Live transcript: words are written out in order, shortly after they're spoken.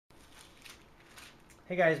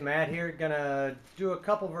Hey guys, Matt here. Gonna do a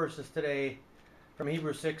couple verses today from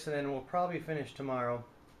Hebrews 6 and then we'll probably finish tomorrow.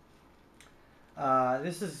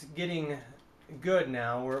 This is getting good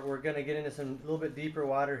now. We're gonna get into some little bit deeper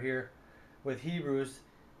water here with Hebrews.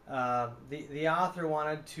 The author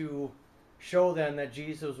wanted to show them that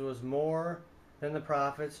Jesus was more than the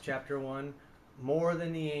prophets, chapter 1, more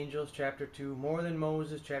than the angels, chapter 2, more than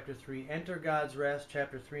Moses, chapter 3, enter God's rest,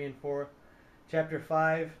 chapter 3 and 4, chapter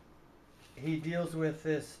 5. He deals with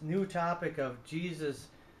this new topic of Jesus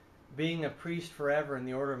being a priest forever in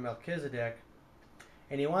the order of Melchizedek.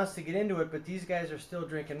 And he wants to get into it, but these guys are still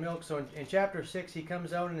drinking milk. So in chapter 6, he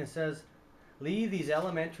comes out and it says, leave these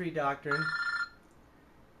elementary doctrine.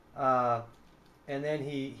 And then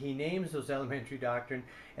he names those elementary doctrine.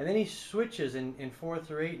 And then he switches in 4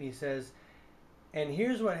 through 8 and he says, and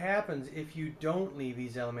here's what happens if you don't leave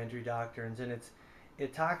these elementary doctrines. And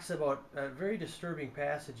it talks about a very disturbing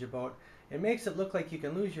passage about, it makes it look like you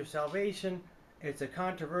can lose your salvation. It's a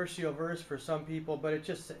controversial verse for some people, but it's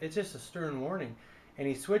just a stern warning. And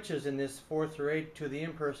he switches in this 4 through 8 to the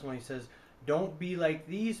impersonal. He says, don't be like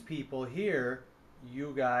these people here,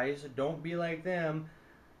 you guys. Don't be like them.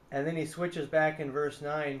 And then he switches back in verse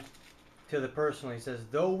 9 to the personal. He says,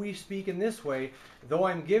 though we speak in this way, though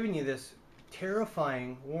I'm giving you this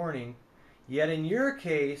terrifying warning, yet in your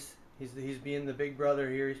case, he's being the big brother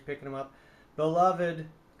here, he's picking him up, beloved,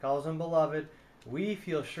 calls him beloved, we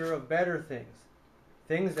feel sure of better things,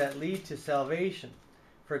 things that lead to salvation.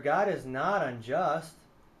 For God is not unjust,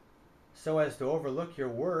 so as to overlook your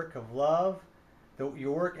work of love,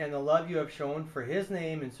 your work and the love you have shown for his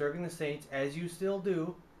name in serving the saints, as you still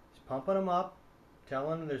do. He's pumping them up,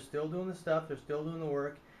 telling them they're still doing the stuff, they're still doing the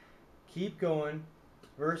work. Keep going.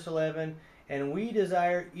 Verse 11, and we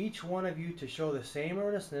desire each one of you to show the same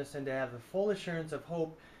earnestness and to have the full assurance of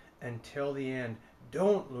hope until the end.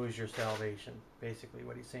 Don't lose your salvation, basically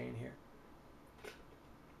what he's saying here.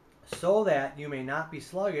 So that you may not be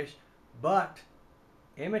sluggish, but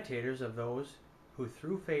imitators of those who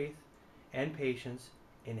through faith and patience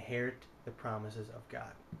inherit the promises of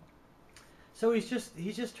God. So he's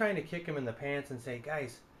just trying to kick him in the pants and say,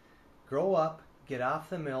 guys, grow up, get off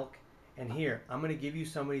the milk, and here, I'm going to give you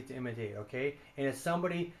somebody to imitate, okay? And it's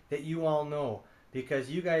somebody that you all know, because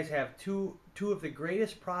you guys have two of the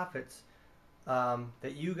greatest prophets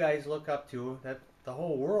that you guys look up to, that the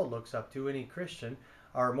whole world looks up to, any Christian,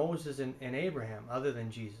 are Moses and Abraham, other than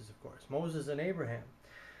Jesus, of course. Moses and Abraham.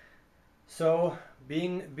 So,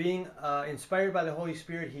 being inspired by the Holy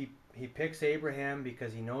Spirit, he picks Abraham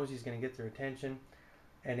because he knows he's going to get their attention.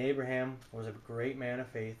 And Abraham was a great man of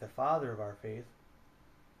faith, the father of our faith.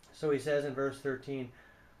 So he says in verse 13,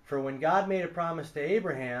 for when God made a promise to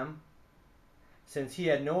Abraham, since he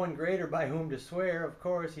had no one greater by whom to swear, of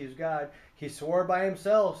course, he is God, he swore by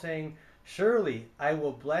himself, saying, surely I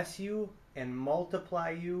will bless you and multiply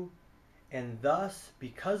you. And thus,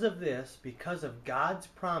 because of this, because of God's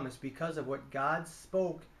promise, because of what God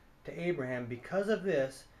spoke to Abraham, because of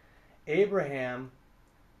this, Abraham,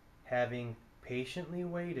 having patiently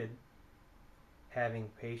waited,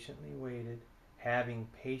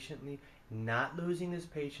 not losing his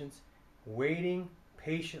patience, waiting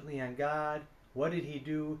patiently on God, what did he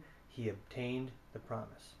do? He obtained the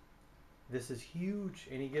promise. This is huge,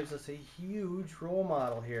 and he gives us a huge role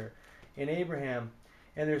model here in Abraham.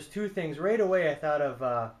 And there's two things. Right away I thought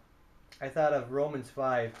of Romans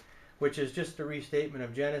 5, which is just a restatement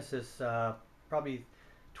of Genesis probably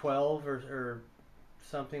 12 or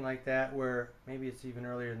something like that, where maybe it's even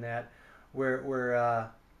earlier than that, where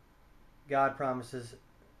God promises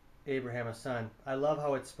Abraham a son. I love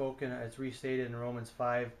how it's spoken, it's restated in Romans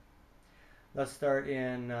 5. Let's start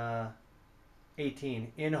in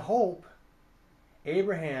 18. In hope,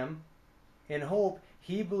 Abraham,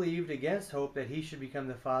 he believed against hope that he should become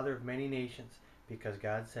the father of many nations, because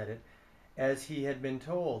God said it, as he had been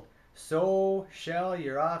told, so shall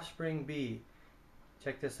your offspring be.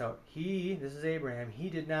 Check this out. This is Abraham, he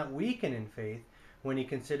did not weaken in faith when he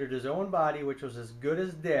considered his own body, which was as good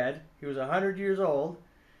as dead. He was 100 years old.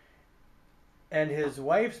 And his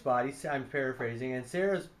wife's body, I'm paraphrasing, and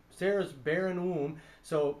Sarah's barren womb.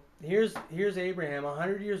 So here's Abraham,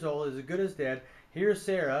 100 years old, as good as dead. Here's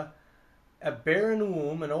Sarah, a barren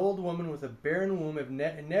womb, an old woman with a barren womb,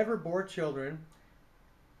 never bore children.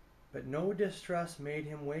 But no distrust made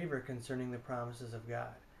him waver concerning the promises of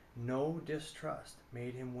God. No distrust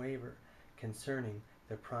made him waver concerning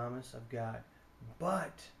the promise of God.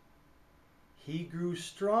 But he grew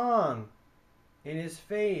strong in his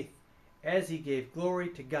faith as he gave glory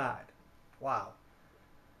to God. Wow.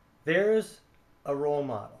 There's a role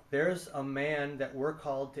model. There's a man that we're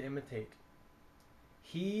called to imitate.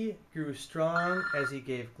 He grew strong as he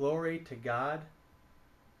gave glory to God.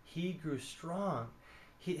 He grew strong.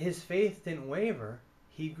 His faith didn't waver.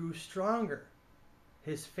 He grew stronger.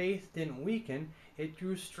 His faith didn't weaken. It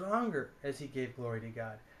grew stronger as he gave glory to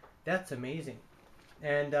God. That's amazing.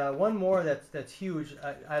 And one more that's huge.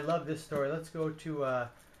 I love this story. Let's go to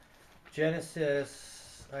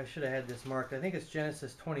Genesis. I should have had this marked. I think it's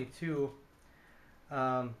Genesis 22.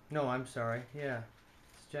 No, I'm sorry. Yeah,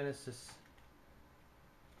 it's Genesis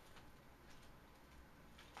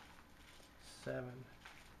 7.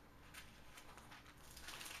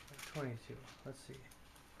 22. Let's see.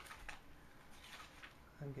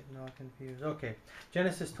 I'm getting all confused. Okay,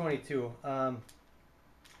 Genesis 22.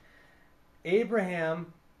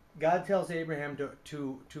 Abraham, God tells Abraham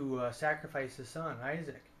to sacrifice his son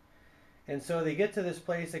Isaac, and so they get to this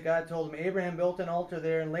place that God told him. Abraham built an altar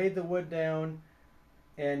there and laid the wood down,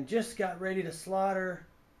 and just got ready to slaughter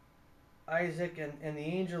Isaac. And the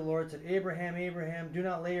angel of the Lord said, "Abraham, Abraham, do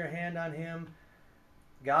not lay your hand on him.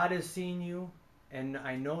 God has seen you, and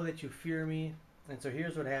I know that you fear me." And so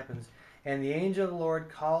here's what happens. And the angel of the Lord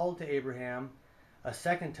called to Abraham a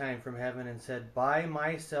second time from heaven and said, "By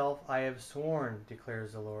myself I have sworn,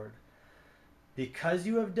 declares the Lord, because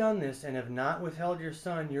you have done this and have not withheld your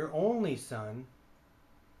son, your only son,"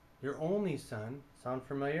 sound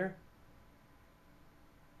familiar?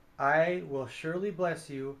 "I will surely bless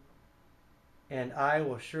you, and I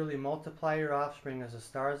will surely multiply your offspring as the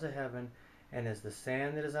stars of heaven and as the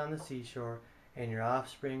sand that is on the seashore, and your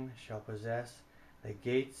offspring shall possess the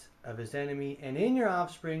gates of his enemy, and in your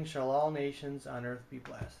offspring shall all nations on earth be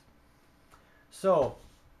blessed." So,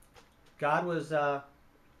 God was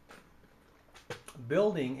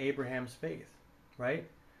building Abraham's faith, right?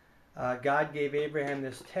 God gave Abraham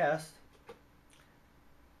this test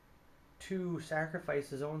to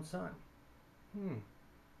sacrifice his own son.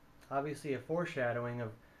 Obviously a foreshadowing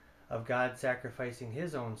of God sacrificing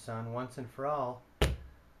his own son once and for all.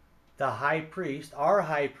 The high priest, our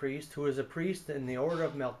high priest, who is a priest in the order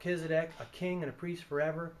of Melchizedek, a king and a priest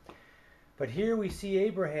forever. But here we see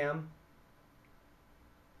Abraham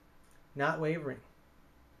not wavering.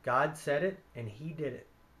 God said it, and he did it.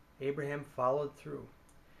 Abraham followed through.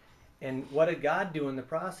 And what did God do in the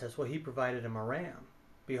process? Well, he provided him a ram.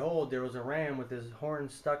 Behold, there was a ram with his horn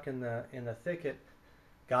stuck in the thicket.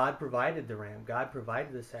 God provided the ram. God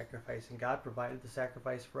provided the sacrifice, and God provided the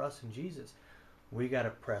sacrifice for us in Jesus. We got to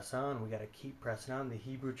press on. We got to keep pressing on. The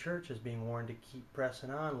Hebrew church is being warned to keep pressing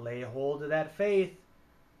on. Lay hold of that faith.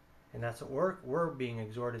 And that's what we're being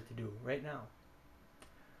exhorted to do right now.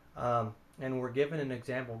 And we're given an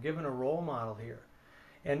example, given a role model here.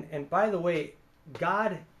 And by the way,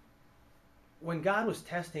 when God was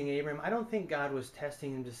testing Abraham, I don't think God was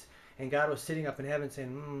testing him and God was sitting up in heaven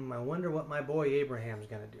saying, I wonder what my boy Abraham's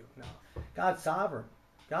going to do. No. God's sovereign.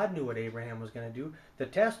 God knew what Abraham was going to do. The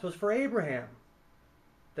test was for Abraham.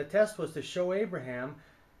 The test was to show Abraham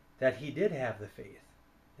that he did have the faith.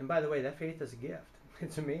 And by the way, that faith is a gift.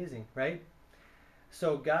 It's amazing, right?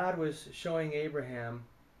 So God was showing Abraham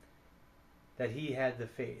that he had the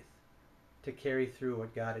faith to carry through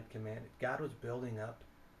what God had commanded. God was building up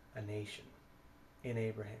a nation in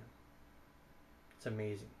Abraham. It's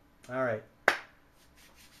amazing. All right.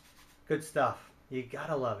 Good stuff. You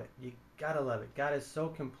gotta love it. You gotta love it. God is so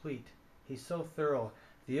complete. He's so thorough.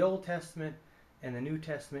 The Old Testament and the New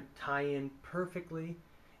Testament tie in perfectly,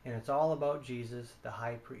 and it's all about Jesus, the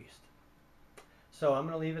high priest. So I'm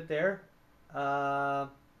going to leave it there.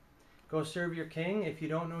 Go serve your king. If you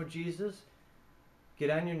don't know Jesus, get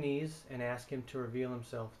on your knees and ask him to reveal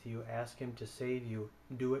himself to you. Ask him to save you.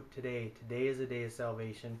 Do it today. Today is a day of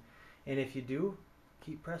salvation. And if you do,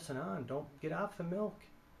 keep pressing on. Don't get off the milk.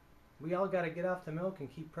 We all got to get off the milk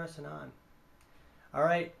and keep pressing on. All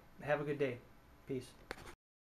right. Have a good day. Peace.